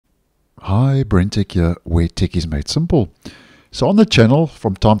Hi, BrenTech here, where tech is made simple. So on the channel,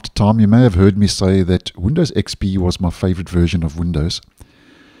 from time to time, you may have heard me say that Windows XP was my favorite version of Windows.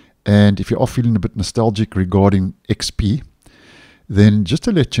 And if you are feeling a bit nostalgic regarding XP, then just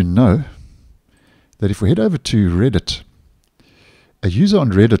to let you know that if we head over to Reddit, a user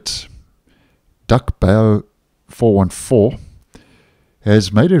on Reddit, DuckBao414,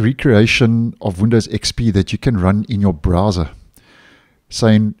 has made a recreation of Windows XP that you can run in your browser,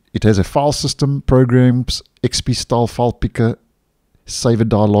 saying it has a file system, programs, XP style file picker, saver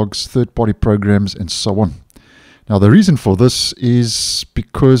dialogues, third-party programs, and so on. Now the reason for this is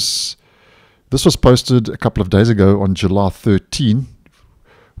because this was posted a couple of days ago on July 13,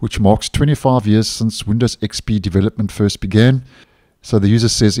 which marks 25 years since Windows XP development first began. So the user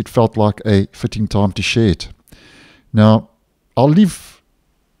says it felt like a fitting time to share it. Now I'll leave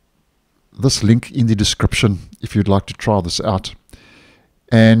this link in the description if you'd like to try this out.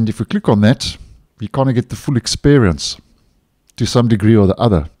 And if we click on that, we kind of get the full experience to some degree or the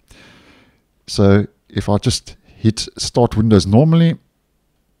other. So if I just hit Start Windows normally,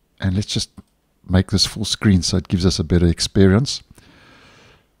 and let's just make this full screen so it gives us a better experience.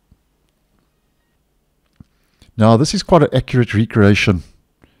 Now this is quite an accurate recreation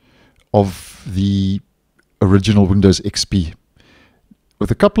of the original Windows XP. With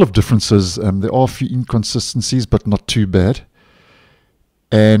a couple of differences, there are a few inconsistencies, but not too bad.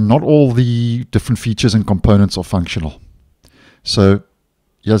 And not all the different features and components are functional. So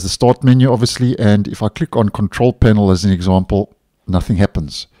here's the start menu, obviously, and if I click on Control Panel as an example, nothing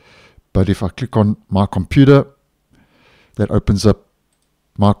happens. But if I click on My Computer, that opens up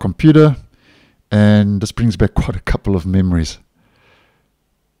My Computer, and this brings back quite a couple of memories.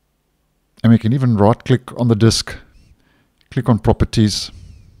 And we can even right-click on the disk, click on Properties,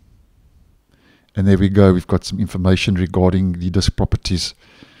 and there we go. We've got some information regarding the disk properties.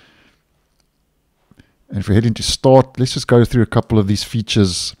 And if we head into Start, let's just go through a couple of these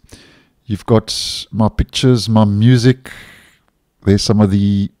features. You've got my pictures, my music. There's some of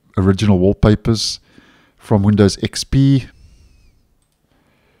the original wallpapers from Windows XP.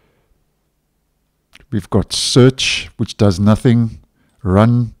 We've got Search, which does nothing.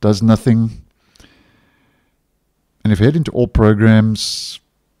 Run does nothing. And if we head into All Programs,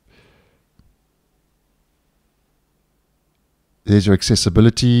 there's your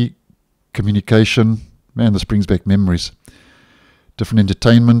accessibility, communication. Man, this brings back memories. Different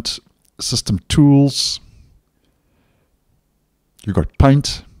entertainment, system tools. You've got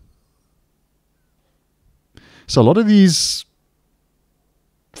Paint. So a lot of these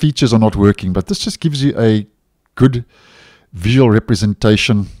features are not working, but this just gives you a good visual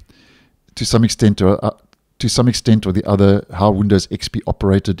representation to some extent or the other how Windows XP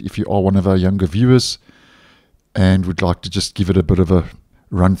operated if you are one of our younger viewers and would like to just give it a bit of a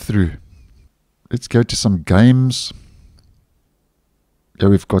run through. Let's go to some games. Here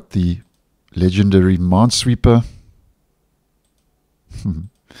we've got the legendary Minesweeper.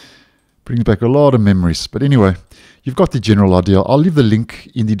 Brings back a lot of memories. But anyway, you've got the general idea. I'll leave the link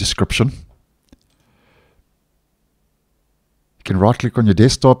in the description. You can right click on your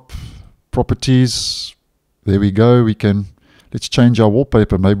desktop, Properties. There we go. Let's change our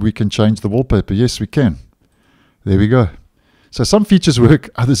wallpaper. Maybe we can change the wallpaper. Yes, we can. There we go. So some features work,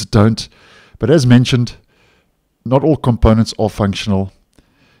 others don't. But as mentioned, not all components are functional.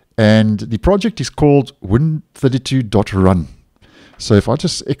 And the project is called Win32.run. So if I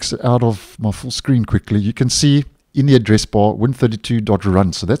just exit out of my full screen quickly, you can see in the address bar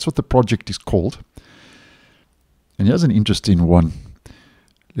Win32.run. So that's what the project is called. And here's an interesting one.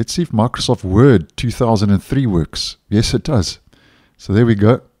 Let's see if Microsoft Word 2003 works. Yes, it does. So there we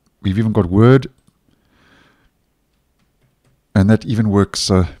go. We've even got Word. And that even works.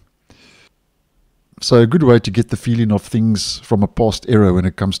 So a good way to get the feeling of things from a past era when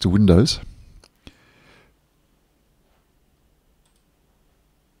it comes to Windows.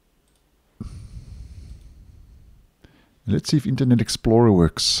 Let's see if Internet Explorer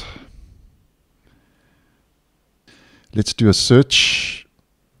works. Let's do a search.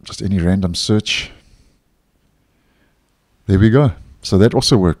 Just any random search. There we go. So that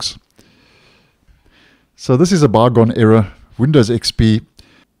also works. So this is a bygone era. Windows XP.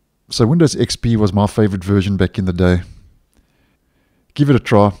 So Windows XP was my favorite version back in the day. Give it a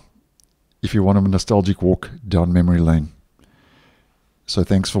try if you want a nostalgic walk down memory lane. So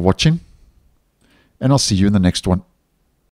thanks for watching, and I'll see you in the next one.